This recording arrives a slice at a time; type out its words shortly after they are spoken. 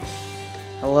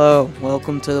Hello,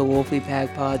 welcome to the Wolfie Pack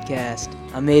Podcast.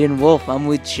 I'm Aiden Wolf. I'm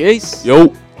with Chase. Yo.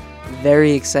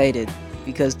 Very excited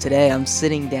because today I'm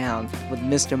sitting down with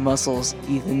Mr. Muscles,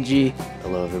 Ethan G.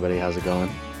 Hello, everybody. How's it going?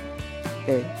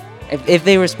 If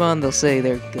they respond, they'll say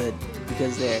they're good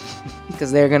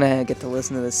because they're gonna get to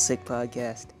listen to this sick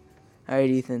podcast. All right,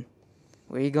 Ethan,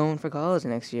 where are you going for college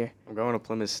next year? I'm going to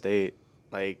Plymouth State.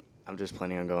 I'm just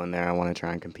planning on going there. I want to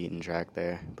try and compete in track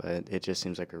there, but it just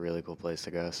seems like a really cool place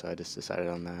to go, so I just decided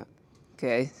on that.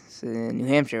 Okay, so New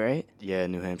Hampshire, right? Yeah,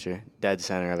 New Hampshire. Dead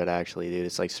center of it, actually, dude.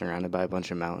 It's, surrounded by a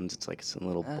bunch of mountains. It's a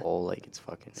little bowl. It's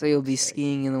fucking... So you'll be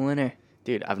skiing in the winter.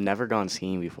 Dude, I've never gone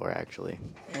skiing before, actually.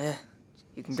 Yeah.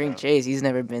 You can bring Chase. He's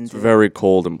never been It's to... very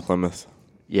cold in Plymouth. I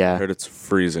Yeah. heard it's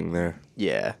freezing there.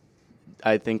 Yeah.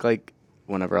 I think,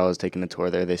 whenever I was taking a tour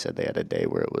there, they said they had a day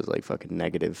where it was, fucking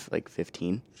negative,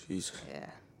 15. Jesus. Yeah.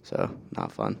 So,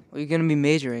 not fun. What are you going to be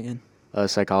majoring in?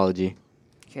 Psychology.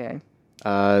 Okay.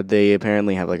 They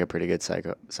apparently have a pretty good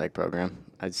psych program.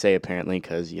 I'd say apparently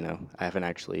because, I haven't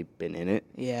actually been in it,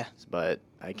 Yeah. but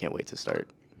I can't wait to start.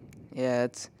 Yeah,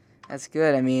 that's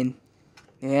good. I mean,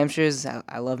 New Hampshire's...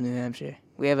 I love New Hampshire.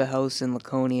 We have a house in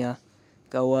Laconia.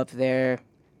 Go up there.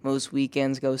 Most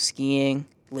weekends go skiing.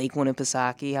 Lake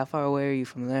Winnipesaukee. How far away are you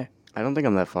from there? I don't think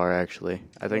I'm that far, actually.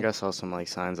 I think I saw some,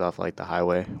 signs off, the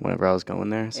highway whenever I was going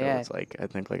there. So Yeah. it's, I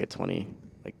think, a 20,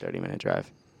 30-minute drive.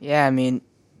 Yeah, I mean,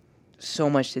 so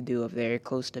much to do up there.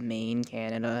 Close to Maine,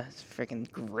 Canada. It's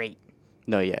freaking great.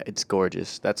 No, yeah, it's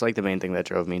gorgeous. That's, the main thing that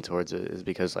drove me towards it is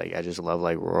because, I just love,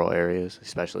 rural areas,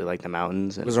 especially, the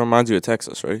mountains. And Because it reminds you of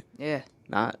Texas, right? Yeah.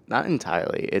 not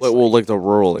entirely. It's, The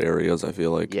rural areas, I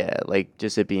feel like. yeah,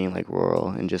 just it being, rural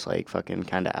and just, fucking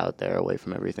kind of out there away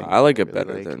from everything. I like it really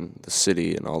better than the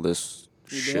city and all this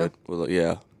You do? shit.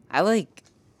 Yeah. I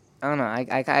don't know. I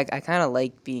kind of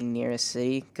like being near a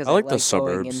city because I like the going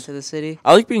suburbs. into the city.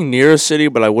 I like being near a city,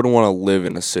 but I wouldn't want to live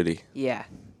in a city. Yeah.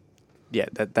 Yeah,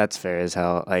 that's fair as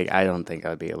hell. I don't think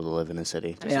I'd be able to live in a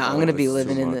city. Yeah, I'm gonna be it's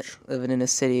living too in much. a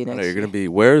city I next know you're year. gonna be.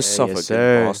 Where's Yeah, Suffolk yes,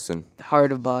 sir. in Boston? The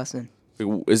heart of Boston.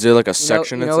 Is there a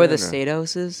section? You know it's where in, the or- State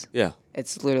House is? Yeah.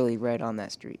 It's literally right on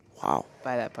that street, Wow.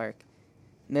 by that park,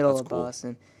 middle That's of cool.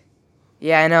 Boston.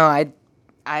 Yeah, I know.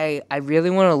 I really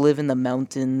want to live in the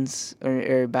mountains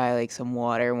or by some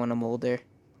water when I'm older,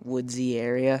 woodsy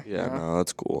area. Yeah. you know? No,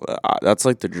 that's cool. That's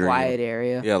the dream. Quiet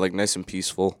area. Yeah, nice and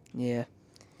peaceful. Yeah.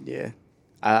 Yeah.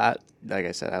 I like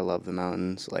I said, I love the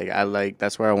mountains.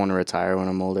 That's where I want to retire when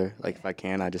I'm older. If I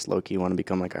can, I just low key want to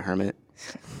become a hermit.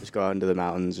 Just go out into the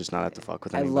mountains, just not have to fuck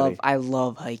with anybody. I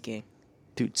love hiking.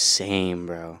 Dude, same,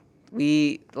 bro.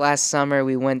 Last summer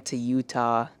we went to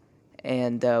Utah,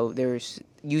 and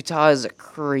Utah is a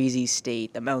crazy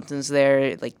state. The mountains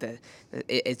there,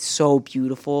 it's so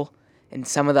beautiful, and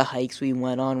some of the hikes we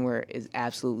went on is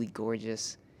absolutely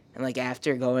gorgeous. And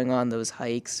after going on those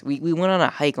hikes, we went on a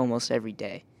hike almost every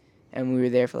day, and we were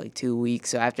there for 2 weeks.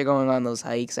 So after going on those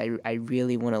hikes, I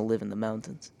really want to live in the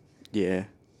mountains. Yeah.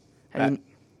 I mean,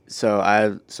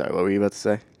 Sorry, what were you about to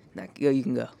say? you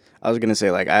can go. I was gonna say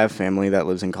I have family that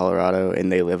lives in Colorado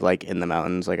and they live in the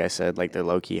mountains. Like I said, they're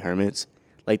low key hermits.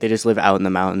 They just live out in the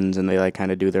mountains and they kind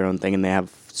of do their own thing and they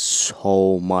have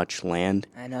so much land.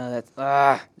 I know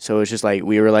that's So it's just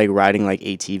we were riding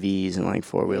ATVs and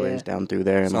four wheelers Yeah. down through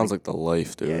there. And, Sounds like the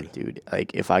life, dude. yeah, dude.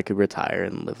 If I could retire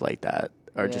and live like that,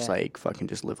 or just Yeah. fucking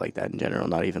just live like that in general,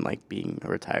 not even being a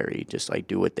retiree, just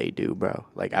do what they do, bro.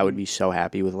 I would be so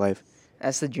happy with life.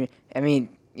 That's the dream. I mean,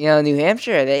 New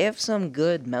Hampshire, they have some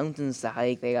good mountains to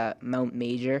hike. They got Mount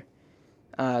Major.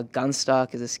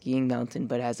 Gunstock is a skiing mountain,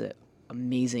 but has an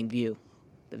amazing view.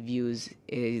 The view is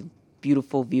a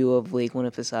beautiful view of Lake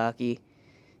Winnipesaukee.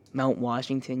 Mount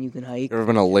Washington, you can hike. You ever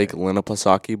been to Lake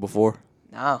Winnipesaukee before?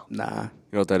 No, Nah.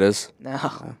 You know what that is?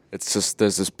 no. It's just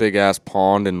there's this big ass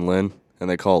pond in Lynn, and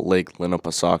they call it Lake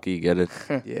Winnipesaukee. Get it?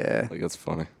 Yeah. That's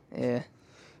funny. Yeah,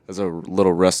 There's a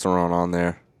little restaurant on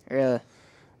there. really.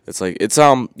 It's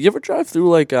you ever drive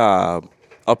through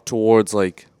up towards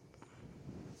you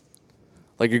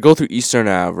go through Eastern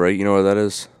Ave, right? You know where that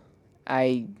is?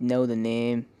 I know the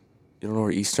name. You don't know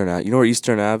where Eastern Ave? You know where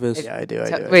Eastern Ave is? Yeah, I do.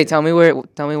 Wait, tell me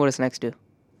what it's next to.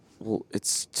 Well,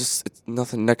 it's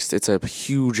nothing next. It's a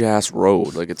huge ass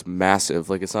road. It's massive.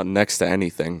 It's not next to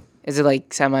anything. Is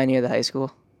it semi near the high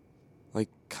school?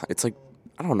 It's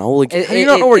I don't know. It- how do you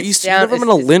not know where it's Eastern? down- You never been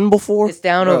it's- to Lynn before? It's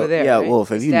down Bro, over there. Yeah, right? Wolf,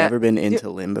 have It's you down- never been into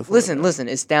Lynn before? Listen,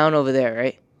 it's down over there,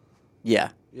 right? Yeah.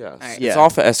 Yeah, right. it's Yeah.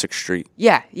 off of Essex Street.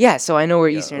 Yeah, so I know where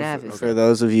Eastern Ave is. For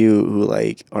those of you who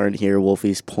aren't here,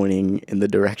 Wolfie's pointing in the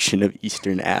direction of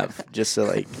Eastern Ave, just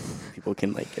so people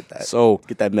can get that So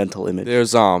get that mental image.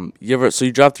 there's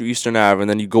you drive through Eastern Ave and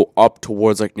then you go up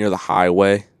towards near the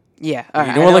highway. Yeah. All You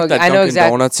right, know where like that I know Dunkin'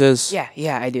 exactly. Donuts is? Yeah,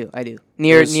 yeah, I do.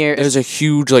 Near There's a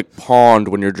huge like pond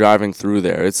when you're driving through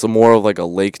there. It's more of like a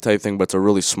lake type thing, but it's a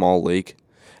really small lake.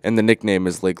 And the nickname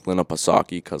is Lake Winnipesaukee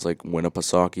because like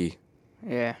Winnipesaukee.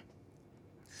 Yeah.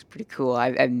 It's pretty cool.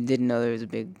 I didn't know there was a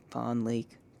big pond lake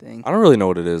thing. I don't really know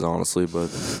what it is honestly, but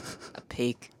A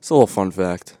peak. it's a little fun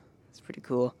fact. It's pretty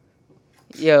cool.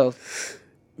 Yo,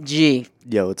 G.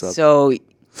 Yo, what's up? So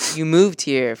you moved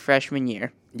here freshman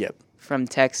year Yep. from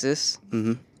Texas.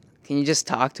 Mm-hmm. Can you just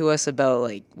talk to us about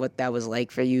like what that was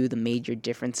like for you, the major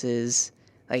differences?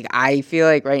 Like I feel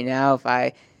like right now if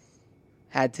I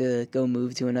had to go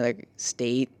move to another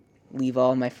state, leave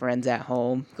all my friends at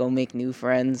home, go make new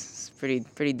friends, it's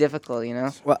pretty difficult, you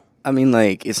know? Well, I mean,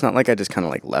 like, it's not like I just kind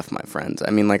of like left my friends.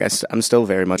 I mean, like, I'm still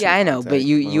very much. Yeah, in I know, but contact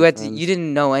you with my you had to, friends. you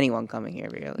didn't know anyone coming here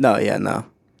really. No, yeah, no.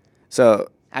 So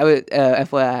I would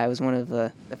FYI, I was one of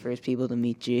the first people to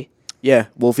meet G. yeah,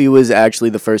 Wolfie was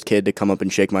actually the first kid to come up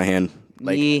and shake my hand,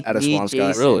 like me, at a me, Swampscott.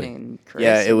 Jason, Really? and Chris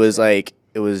Yeah, it and was stuff. like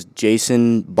it was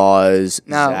Jason, Boz,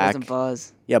 No, it Zach. wasn't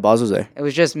Buzz. Yeah, Boz was there. It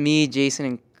was just me, Jason,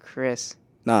 and Chris.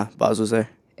 Nah, Boz was there.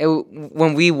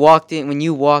 When you walked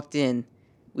in,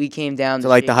 we came down To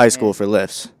like shake the high your school hand. for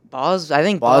lifts. Boz. I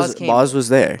think Boz came. was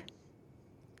there.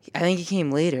 I think he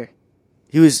came later.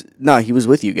 He was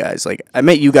with you guys. Like I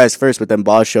met you guys first, but then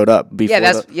Boz showed up before.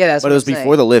 That's But what it was I'm before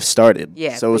saying. the lift started.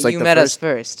 Yeah, so it was but like you the met first. us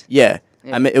first. Yeah,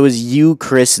 Yeah. I mean, it was you,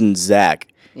 Chris, and Zach.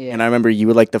 Yeah, And I remember you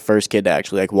were like the first kid to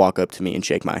actually like walk up to me and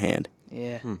shake my hand.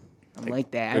 yeah. I'm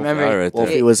like that. I Good remember guy right there.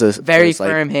 Wolfie was a very first, like,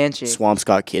 firm handshake.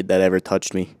 Swampscott kid that ever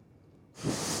touched me.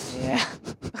 Yeah.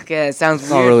 Okay, that sounds It's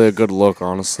not weird. really a good look,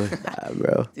 honestly.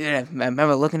 Bro. Dude, I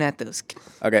remember looking at those.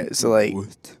 Okay, so like,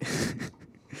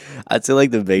 I'd say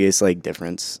like the biggest like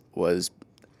difference was,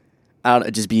 I don't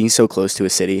know, just being so close to a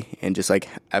city and just like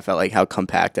I felt like how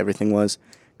compact everything was.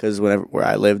 Because where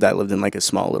I lived in like a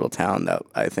small little town that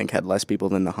I think had less people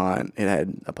than Nahant. It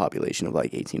had a population of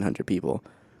like 1,800 people,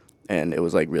 and it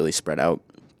was like really spread out.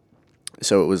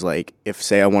 So it was like if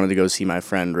say I wanted to go see my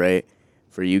friend, right?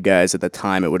 For you guys at the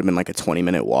time, it would have been like a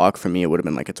 20-minute walk. For me, it would have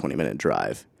been like a 20-minute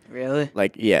drive. Really?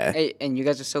 Like yeah, Hey, and you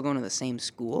guys are still going to the same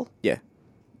school?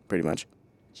 pretty much.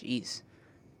 Jeez.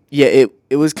 Yeah,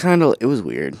 it was it was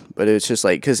weird, but it's just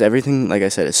like because everything, like I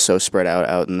said, is so spread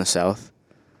out in the south.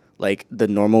 Like the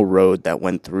normal road that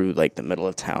went through like the middle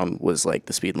of town was like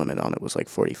the speed limit on it was like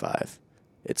 45.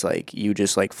 It's like you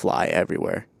just like fly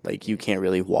everywhere. Like you can't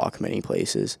really walk many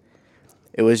places.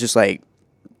 It was just like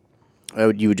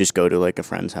you would just go to like a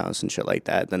friend's house and shit like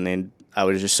that. I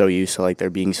was just so used to like there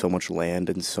being so much land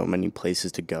and so many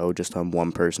places to go just on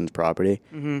one person's property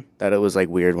that it was like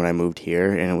weird when I moved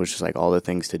here, and it was just like all the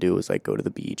things to do was like go to the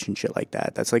beach and shit like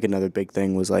that. That's like another big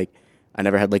thing was like I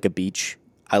never had like a beach.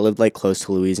 I lived like close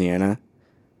to Louisiana,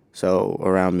 so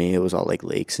around me it was all like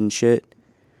lakes and shit.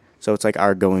 So it's like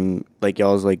our going like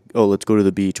y'all's like, oh, let's go to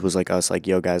the beach was like us like,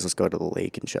 yo guys, let's go to the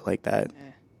lake and shit like that.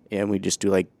 Yeah, and we just do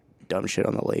like dumb shit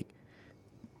on the lake.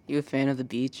 You a fan of the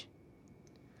beach?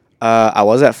 I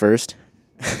was at first.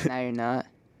 Now you're not.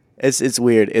 It's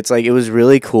weird. It's like it was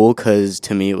really cool because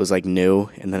to me it was like new,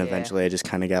 and then Yeah. eventually I just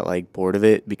kind of got like bored of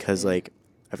it because like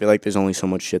I feel like there's only so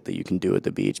much shit that you can do at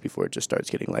the beach before it just starts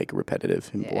getting like repetitive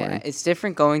and Yeah, boring. it's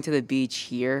different going to the beach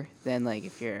here than like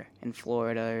if you're in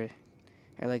Florida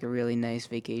or like a really nice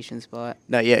vacation spot.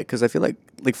 Not yet, because I feel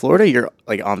like Florida, you're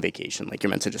like on vacation, like you're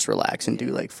meant to just relax and do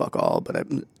like fuck all. But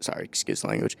I'm sorry, excuse the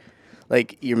language.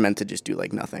 Like you're meant to just do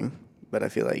like nothing. But I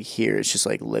feel like here it's just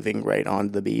like living right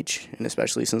on the beach, and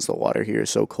especially since the water here is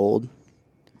so cold,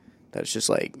 that's just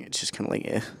like it's just kind of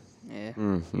like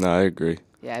Yeah. No, I agree.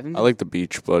 Yeah, I haven't I like the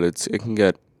beach, but it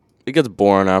gets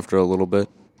boring after a little bit.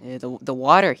 Yeah, the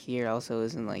water here also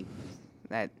isn't like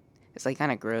that. It's like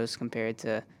kind of gross compared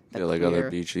to the Yeah, like clear,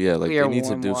 other beaches. Yeah, like clear, they need to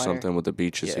warm do water. something with the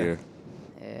beaches Yeah. here.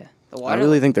 Yeah, the I water. don't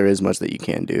really think there is much that you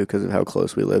can do because of how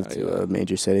close we live to yeah. a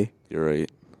major city. You're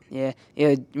right. Yeah.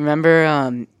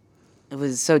 Remember, it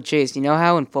was so Chase. You know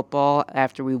how in football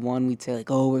after we won, we'd say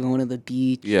like, "Oh, we're going to the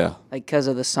beach," Yeah, like because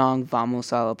of the song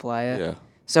 "Vamos a la Playa." yeah.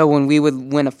 So when we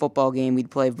would win a football game,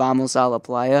 we'd play Vamos a la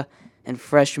Playa. And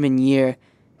freshman year,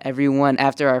 everyone,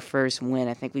 after our first win,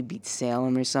 I think we beat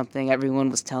Salem or something, everyone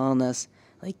was telling us,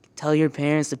 like, tell your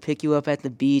parents to pick you up at the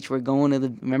beach. We're going to the...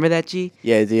 Remember that, G?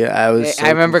 Yeah, dude, I was. So I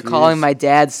remember calling confused. my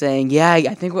dad saying, yeah,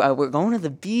 I think we're going to the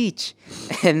beach.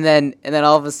 And then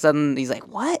all of a sudden, he's like,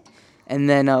 what? And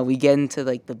then we get into,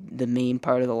 like, the main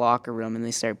part of the locker room, and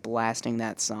they start blasting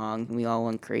that song. And we all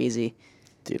went crazy.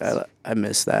 Dude, I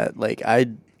miss that. Like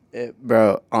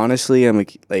bro, honestly, I'm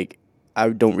like I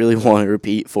don't really want to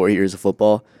repeat 4 years of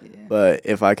football, But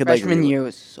if I could Freshman year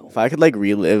was so. if I could like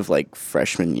relive like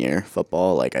freshman year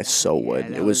football, like I so Yeah, would.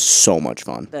 that It was was- so much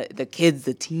fun. The kids,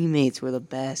 the teammates were the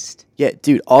best. Yeah,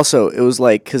 dude. Also, it was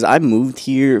like because I moved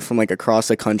here from like across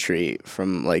the country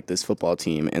from like this football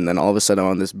team, and then all of a sudden I'm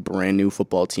on this brand new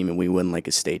football team, and we win like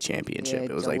a state championship. Yeah,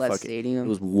 It was like Gillette fucking. Stadium. It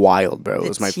was wild, bro. It The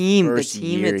was my team, first the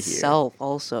team year itself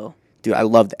also. here. Dude, I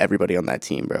loved everybody on that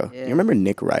team, bro. Yeah. You remember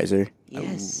Nick Reiser?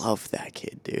 Yes. I love that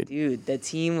kid, dude. Dude, the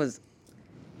team was.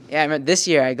 Yeah, I remember this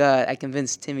year I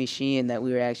convinced Timmy Sheehan that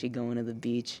we were actually going to the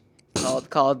beach.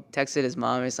 Texted his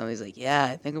mom or something. He's like, "Yeah,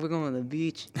 I think we're going to the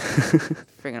beach."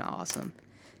 Freaking awesome.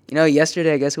 You know,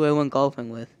 yesterday, guess who I went golfing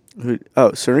with?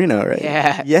 Oh, Serena, right?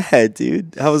 Yeah. Yeah,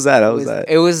 dude. How was that? How was that?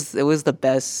 It was the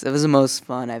best. It was the most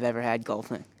fun I've ever had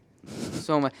golfing.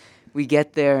 So much. We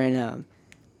get there and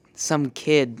some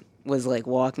kid was like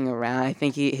walking around. I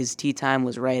think his tee time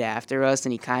was right after us,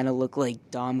 and he kind of looked like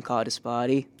Dom caught his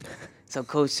body. So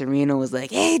Coach Serena was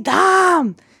like, "Hey,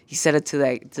 Dom!" He said it to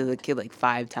the kid like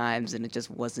 5 times, and it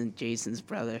just wasn't Jason's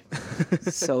brother.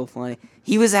 So funny.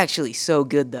 He was actually so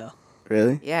good though.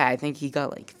 Really? Yeah, I think he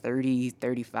got like 30,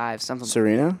 35, something.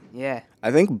 Serena? Yeah.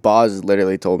 I think Boz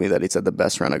literally told me that he's had the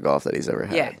best run of golf that he's ever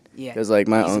had. Yeah. Because like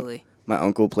my Easily. my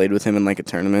uncle played with him in like a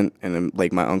tournament, and then,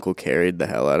 like my uncle carried the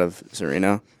hell out of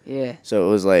Serena. Yeah. So it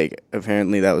was like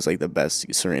apparently that was like the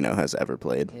best Serena has ever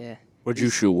played. Yeah. What'd you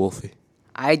shoot, Wolfie?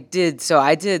 I did.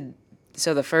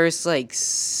 So the first like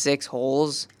 6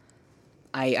 holes,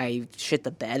 I shit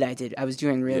the bed. I was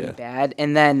doing really Yeah. bad,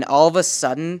 and then all of a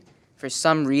sudden, for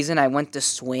some reason, I went to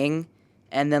swing,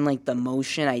 and then like the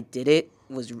motion I did it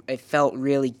felt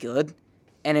really good,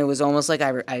 and it was almost like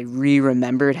I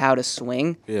remembered how to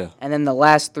swing. Yeah. And then the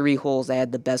last 3 holes, I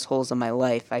had the best holes of my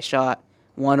life. I shot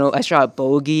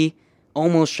bogey,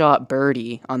 almost shot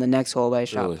birdie on the next hole, but I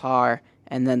shot Really? par.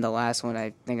 And then the last one,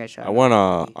 I think I shot. I went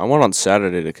on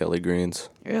Saturday to Kelly Green's.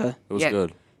 Yeah, It was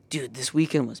good. dude. This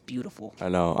weekend was beautiful. I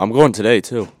know. I'm going today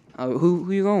too. Who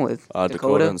you going with?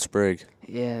 Dakota and Sprague.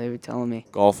 Yeah, they were telling me.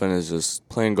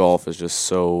 Playing golf is just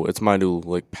so, it's my new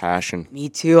like passion. Me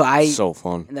too. So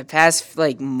fun. In the past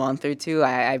like month or two,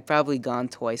 I've probably gone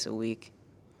twice a week.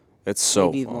 It's so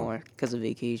Maybe fun. more because of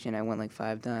vacation. I went like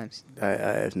 5 times.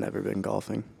 I've never been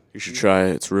golfing. You should try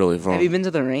it. It's really fun. Have you been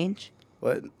to the range?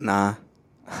 What? Nah.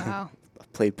 Wow. I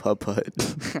play putt.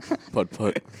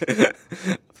 Putt.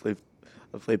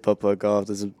 I play putt golf.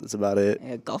 That's about it.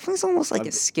 Yeah, golfing's almost like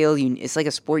a skill. It's like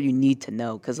a sport you need to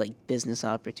know because like business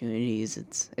opportunities.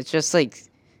 It's just like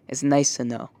it's nice to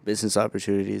know. Business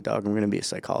opportunities, dog. I'm gonna be a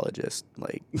psychologist.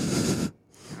 Like,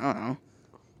 I don't know.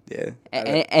 yeah.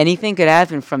 Anything could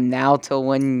happen from now till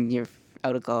when you're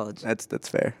out of college. That's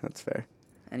fair. That's fair.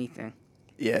 Anything.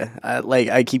 Yeah.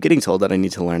 I keep getting told that I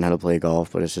need to learn how to play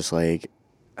golf, but it's just like,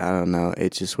 I don't know.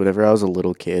 It's just whenever I was a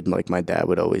little kid, like my dad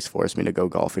would always force me to go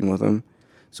golfing with him.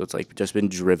 So it's like just been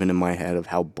driven in my head of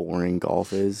how boring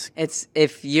golf is. It's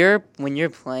when you're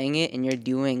playing it and you're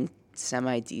doing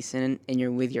semi decent and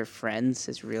you're with your friends,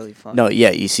 it's really fun. No, yeah,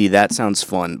 you see, that sounds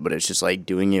fun, but it's just like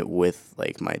doing it with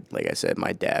like I said,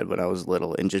 my dad when I was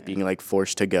little, and just being like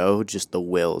forced to go. Just the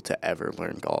will to ever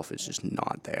learn golf is just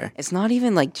not there. It's not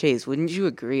even like Chase. Wouldn't you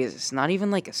agree? It's not even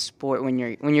like a sport when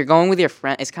you're going with your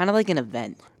friend. It's kind of like an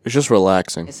event. It's just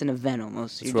relaxing. It's an event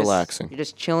almost. It's relaxing. You're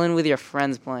just chilling with your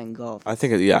friends playing golf. I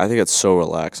think it's so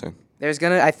relaxing.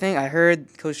 I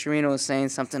heard Coach Serena was saying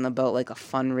something about like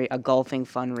a golfing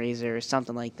fundraiser or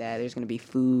something like that. There's gonna be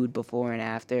food before and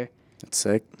after. That's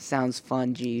sick. Sounds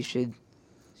fun. Gee, you should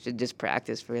just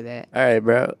practice for that. All right,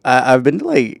 bro. I have been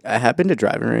to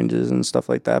driving ranges and stuff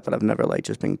like that, but I've never like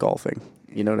just been golfing.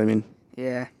 You know what I mean?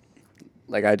 Yeah.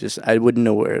 Like I wouldn't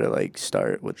know where to like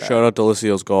start with that. Shout out to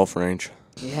Lucio's golf range.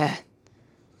 Yeah.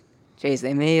 Chase,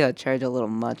 they may charge a little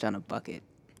much on a bucket.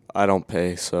 I don't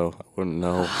pay, so I wouldn't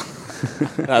know.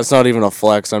 That's not even a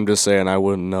flex. I'm just saying I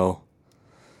wouldn't know.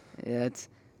 Yeah,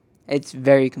 it's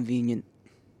very convenient.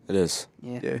 It is.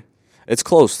 Yeah. Yeah. It's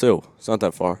close too. It's not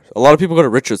that far. A lot of people go to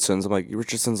Richardson's. I'm like,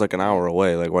 Richardson's like an hour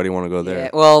away. Like, why do you want to go there? Yeah.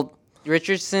 Well,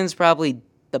 Richardson's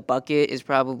the bucket is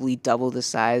probably double the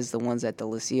size the ones at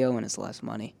Delicio, and it's less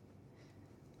money.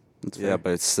 That's Yeah, fair.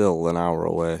 but it's still an hour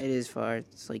It away. is far.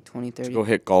 It's like 20, 30. Go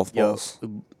hit golf Yo, balls.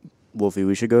 Wolfie,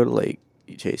 we should go to like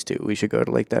Chase too. We should go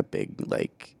to like that big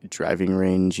like driving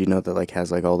range, you know, that like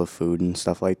has like all the food and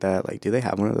stuff like that. Like, do they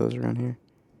have one of those around here?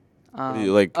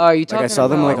 Like, oh, are you Like talking I saw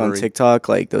them like about on TikTok,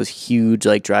 like those huge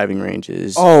like driving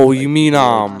ranges. oh, you mean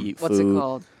eat what's it food.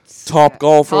 called? Top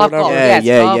Golf or Top whatever? Golf. Yeah, it's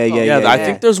yeah, Top yeah, Golf. yeah, Yeah, I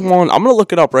think there's one. I'm gonna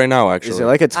look it up right now. Actually, Is it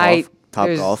like a Top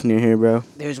There's- Golf near here, bro?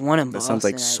 There's one in That Boston. sounds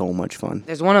like so much fun.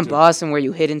 There's one in Boston where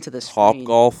you hit into the Top screen.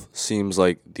 golf seems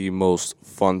like the most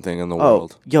fun thing in the Oh,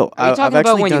 world. yo, Are you I've talking about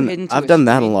actually when you done. hit into I've a done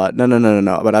that a screen? lot.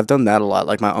 No. But I've done that a lot.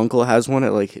 Like my uncle has one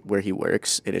at like where he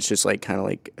works, and it's just like kind of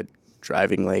like a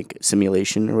driving like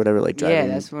simulation or whatever, like driving.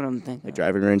 Yeah, that's what I'm thinking. like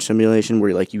driving range simulation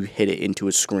where like you hit it into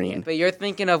a screen. But you're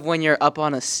thinking of when you're up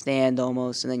on a stand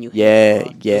almost, and then you hit Yeah, the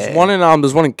ball. yeah.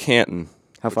 There's one in Canton.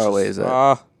 How far away is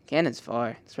that? Cannon's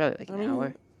far. It's probably like an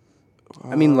hour.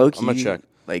 I mean, low key. I'm gonna check.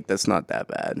 Like that's not that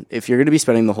bad. If you're gonna be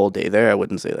spending the whole day there, I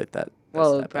wouldn't say like that. Well,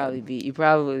 that's it'd that probably bad. be. You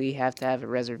probably have to have a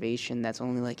reservation that's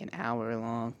only like an hour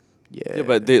long. Yeah.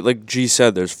 But they, like G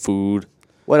said, there's food.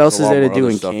 What else There's is a lot there to more do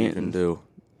other in stuff you can Canton? do.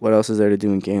 What else is there to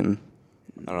do in Canton?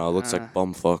 I don't know. It looks like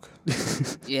bumfuck.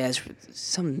 Yeah, it's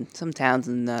some towns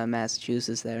in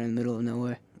Massachusetts that are in the middle of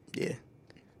nowhere. Yeah.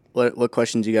 What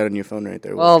questions you got on your phone right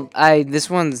there? Well, I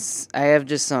have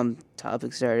just some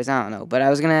topic starters. I don't know, but I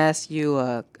was gonna ask you.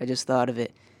 I just thought of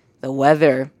it. The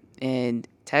weather in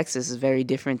Texas is very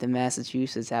different than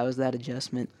Massachusetts. How is that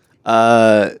adjustment?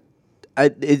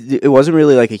 It wasn't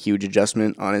really like a huge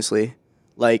adjustment, honestly.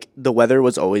 Like the weather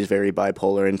was always very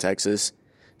bipolar in Texas,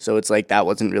 so it's like that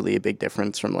wasn't really a big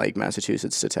difference from like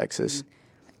Massachusetts to Texas.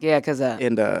 Yeah, because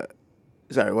And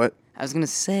sorry, what? I was gonna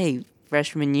say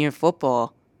freshman year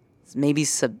football, maybe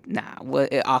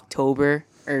October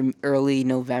or early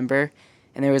November,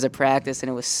 and there was a practice and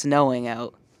it was snowing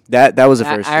out. That was a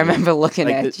first. I remember looking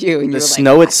Like, at you and you the were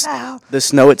snow like, it's "Wow." the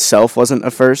snow itself wasn't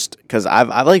a first because I've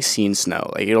like seen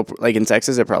snow like it'll like in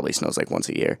Texas it probably snows like once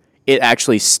a year. It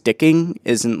actually sticking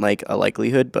isn't like a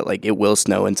likelihood, but like it will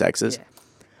snow in Texas. Yeah.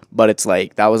 But it's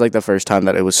like that was like the first time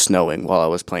that it was snowing while I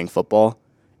was playing football,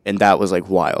 and that was like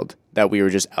wild that we were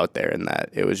just out there and that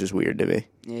it was just weird to me.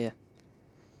 Yeah.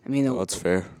 I mean, Oh, that's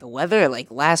fair. the weather, like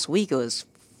last week, it was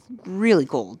really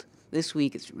cold. This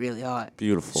week, it's really hot.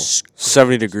 Beautiful.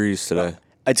 70 degrees today.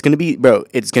 It's gonna be, bro.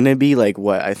 It's gonna be like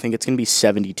what I think it's gonna be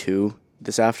 72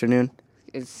 this afternoon.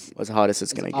 It's What's the hottest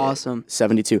it's gonna get? awesome.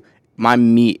 72. My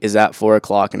meet is at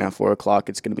 4:00, and at 4:00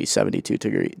 it's gonna be 72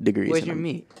 degrees. Where's and your I'm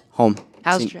meet? Home.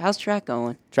 How's track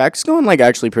going? Track's going like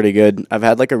actually pretty good. I've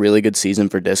had like a really good season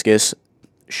for discus.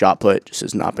 Shot put just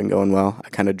has not been going well. I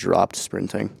kind of dropped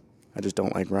sprinting. I just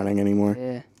don't like running anymore.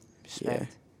 Yeah.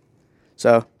 Respect.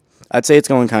 So I'd say it's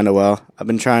going kind of well. I've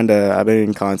been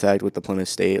in contact with the Plymouth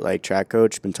State like track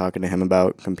coach. Been talking to him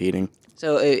about competing.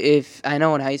 So if I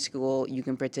know in high school you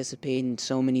can participate in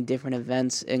so many different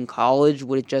events, in college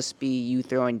would it just be you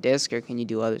throwing disc or can you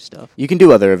do other stuff? You can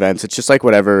do other events. It's just like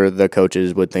whatever the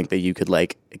coaches would think that you could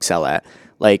like excel at.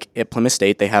 Like at Plymouth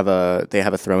State, they have a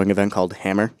throwing event called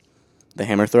Hammer, the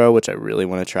hammer throw, which I really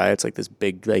want to try. It's like this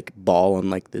big like ball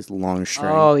on like this long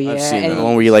string. Oh yeah, seen and that. The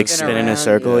one where you like spin spin in a around.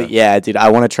 circle. Yeah. Yeah, dude, I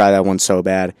want to try that one so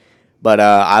bad. But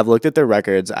I've looked at their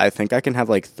records. I think I can have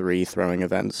like 3 throwing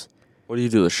events: What do you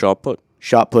do? The shot put?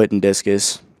 shot put and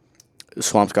discus.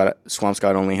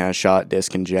 Swampscott only has shot,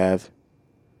 disc, and jav.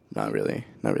 Not really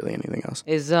anything else.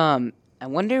 Is I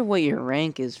wonder what your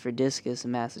rank is for discus in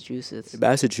Massachusetts.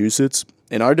 Massachusetts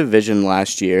in our division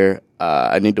last year.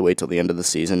 I need to wait till the end of the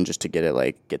season just to get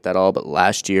that all. But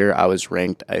last year I was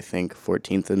ranked I think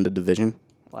 14th in the division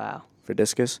Wow. for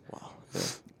discus.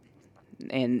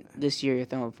 And this year you're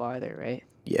throwing farther, right?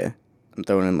 Yeah, I'm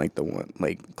throwing in like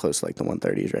close to like the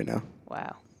 130s right now.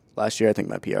 Wow. Last year, I think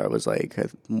my PR was like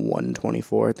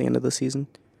 124 at the end of the season.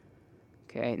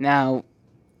 Okay. Now,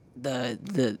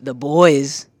 the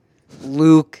boys,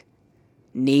 Luke,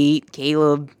 Nate,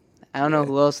 Caleb. I don't know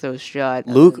who else throws shot.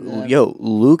 other Luke, than them.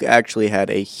 Luke actually had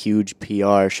a huge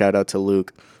PR. Shout out to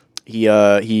Luke. He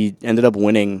ended up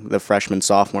winning the freshman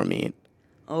sophomore meet.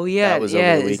 Oh yeah, that was over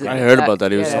yeah. the weekend. I heard about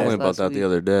that. He was yeah, telling me was about last that week. the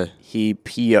other day.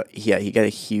 He got a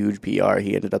huge PR.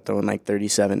 He ended up throwing like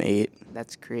 37.8.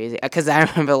 That's crazy. Because I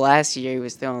remember last year he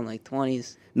was throwing like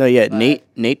 20s. No, yeah, But-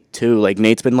 Nate too. Like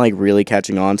Nate's been like really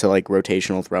catching on to like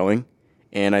rotational throwing,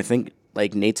 and I think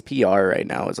like Nate's PR right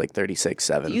now is like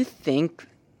 36.7. Do you think,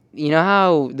 you know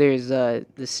how there's the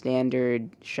standard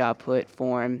shot put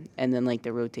form and then like the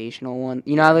rotational one?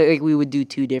 You know how like we would do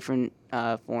 2 different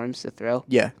forms to throw?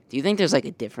 Yeah. Do you think there's like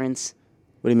a difference?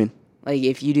 What do you mean? Like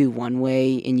if you do one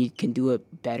way and you can do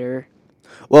it better?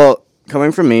 Well,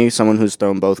 coming from me, someone who's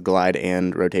thrown both glide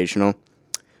and rotational,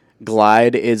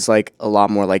 glide is like a lot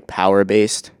more like power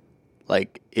based.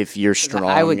 Like if you're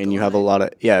strong would and you have a glide. lot of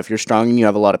if you're strong and you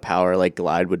have a lot of power, like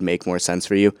glide would make more sense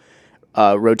for you.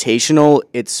 Rotational,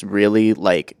 it's really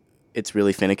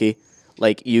finicky.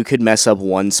 Like you could mess up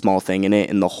one small thing in it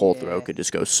and the whole throw Yeah. could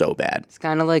just go so bad. It's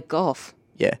kind of like golf.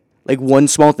 Yeah. Like one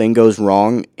small thing goes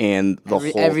wrong and the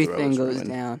whole Everything throw is goes ruined.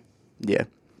 down. Yeah.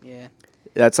 Yeah.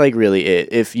 That's like really it.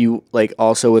 If you like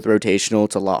also with rotational,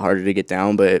 it's a lot harder to get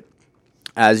down. But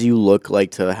as you look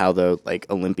like to how the like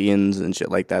Olympians and shit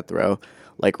like that throw,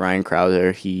 like Ryan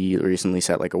Crowder, he recently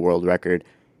set like a world record.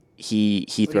 He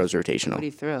throws What do rotational.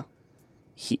 you throw?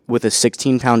 He with a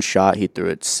 16-pound shot, he threw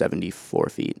it 74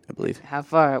 feet, I believe. How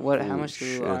far? What? How Holy much do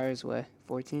shit. ours weigh?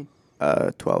 14.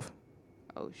 12.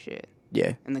 Oh shit.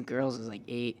 Yeah, And the girls is like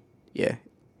 8. yeah.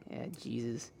 Yeah,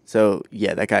 Jesus. So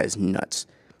yeah, that guy is nuts.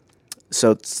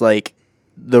 So it's like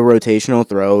the rotational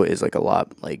throw is like a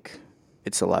lot like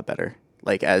it's a lot better.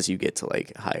 Like as you get to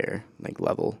like higher like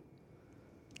level.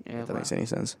 Yeah. If that makes any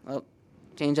sense. Well,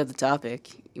 change up the topic.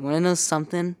 You want to know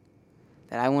something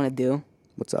that I want to do?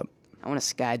 What's up? I want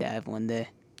to skydive one day.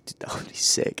 Dude, that would be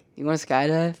sick. You want to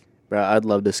skydive? Bro, I'd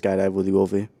love to skydive with you,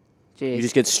 Wolfie. Jeez. You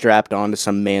just get strapped onto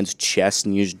some man's chest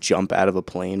and you just jump out of a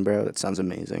plane, bro. That sounds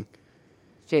amazing.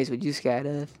 Chase, would you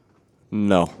skydive?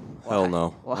 No. Hell Why?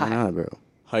 no. Why Why? not, bro?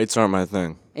 Heights aren't my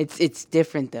thing. It's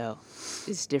different though.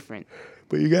 It's different.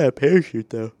 But you got a parachute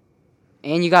though.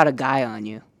 And you got a guy on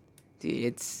you.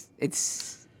 Dude,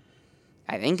 it's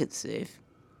I think it's safe.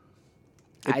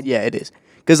 Yeah, it is.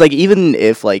 Because like even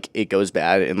if like it goes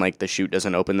bad and like the chute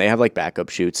doesn't open, they have like backup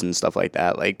chutes and stuff like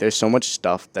that. Like there's so much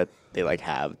stuff that they like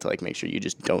have to like make sure you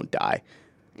just don't die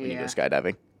when you go Yeah.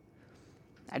 skydiving.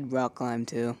 I'd rock climb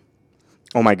too.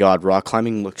 Oh my god, rock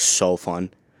climbing looks so fun.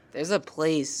 There's a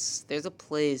place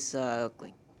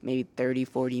like maybe 30,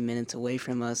 40 minutes away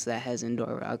from us that has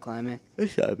indoor rock climbing.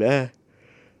 That's not bad.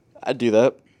 I'd do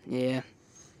that. Yeah.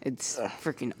 It's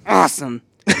freaking awesome.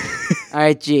 All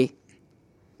right, G.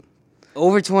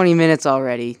 Over 20 minutes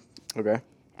already. Okay.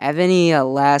 Have any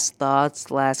last thoughts,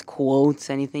 last quotes,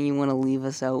 anything you want to leave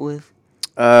us out with?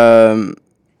 No,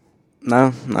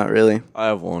 not really. I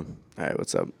have one. All right,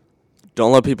 what's up?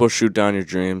 Don't let people shoot down your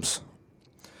dreams.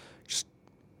 Just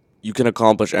you can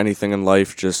accomplish anything in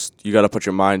life. Just you got to put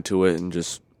your mind to it and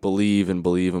just believe and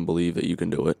believe and believe that you can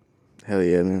do it. Hell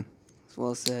yeah, man. It's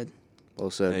well said. Well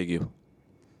said. Thank you.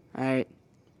 All right.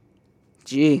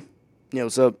 G. Yeah,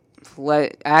 what's up?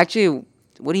 Actually,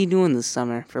 what are you doing this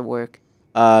summer for work?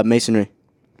 Masonry.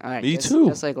 All right. Me just, too.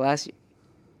 Just like last year.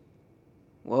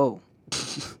 Whoa.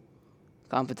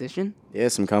 Competition? Yeah,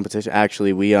 some competition.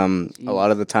 Actually, we a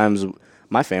lot of the times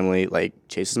my family like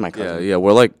Chase is my cousin. Yeah.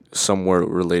 We're like somewhat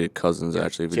related cousins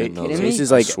actually. If you didn't know kidding that. me? Chase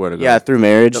is I like swear to God. yeah through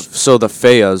marriage. So the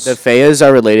Fayas. The Fayas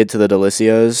are related to the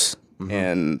Delicios,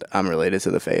 and I'm related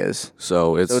to the Fayas.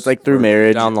 so it's like through we're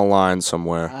marriage. down the line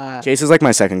somewhere. Chase is like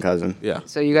my second cousin. Yeah.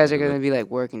 So you guys are going to be like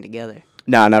working together.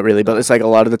 No, not really, but it's like a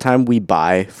lot of the time we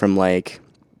buy from like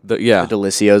The the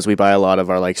Delicios. We buy a lot of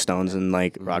our like stones and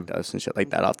like rock dust and shit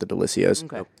like that off the Delicios.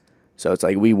 Okay. So it's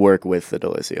like we work with the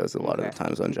Delicios a lot of Okay. the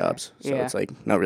times on jobs. So Yeah. it's like not really.